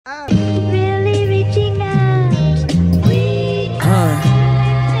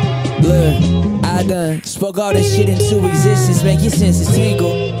I done spoke all this shit into existence, make your senses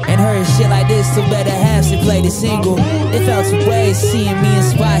tingle. And heard shit like this to better halves and played it single. It felt two ways, seeing me in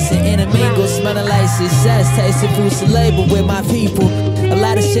spots and intermingle, smelling like success, tasting fruits of labor with my people. A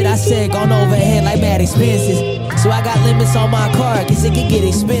lot of shit I said gone overhead like mad expenses. So I got limits on my card, cause it can get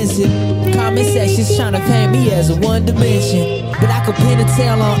expensive. Comment sections tryna paint me as a one dimension, but I could pin a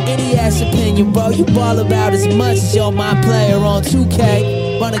tail on any ass opinion, bro. You ball about as much as you're my player on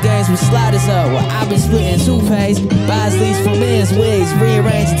 2K. Running games with sliders up, well, I've been splitting toupees. Buys leads from men's wigs,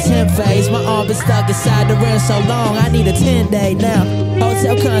 rearranging 10 phase. My arm been stuck inside the rim so long, I need a 10-day now.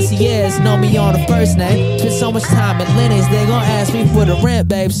 Hotel concierge know me on the first name. Spent so much time in Lennox, they gon' ask me for the rent,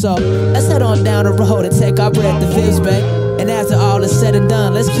 babe. So let's head on down the road and take our bread to Vibs, babe. And after all is said and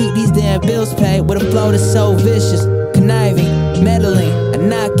done, let's keep these damn bills paid with a flow that's so vicious, conniving, meddling, a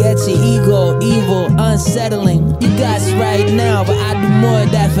knock at your ego, evil, unsettling. You guys right now, but I do more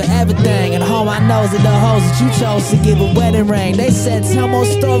of that for everything. And home I knows that the hoes that you chose to give a wedding ring. They said tell more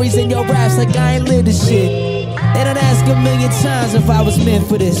stories in your raps like I ain't lived this shit. They done asked a million times if I was meant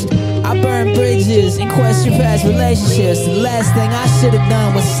for this. I burned bridges and question past relationships. The last thing I should've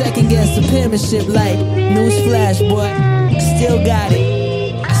done was second guess the penmanship. Like newsflash, boy, I still got it.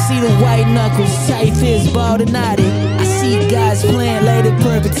 I see the white knuckles, tight fists, bald and knotted. I see guys playing late at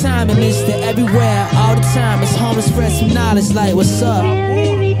perfect time, and it's the everywhere, all the time. It's home to spread some knowledge like what's up.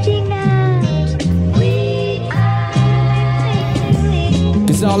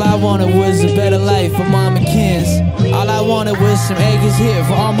 Cause all I wanted was a better life for mom and kids. All I wanted was some acres here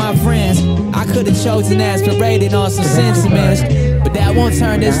for all my friends. I could've chosen aspirated on some sentiments, but that won't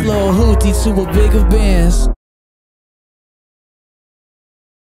turn this little hootie to a bigger Benz.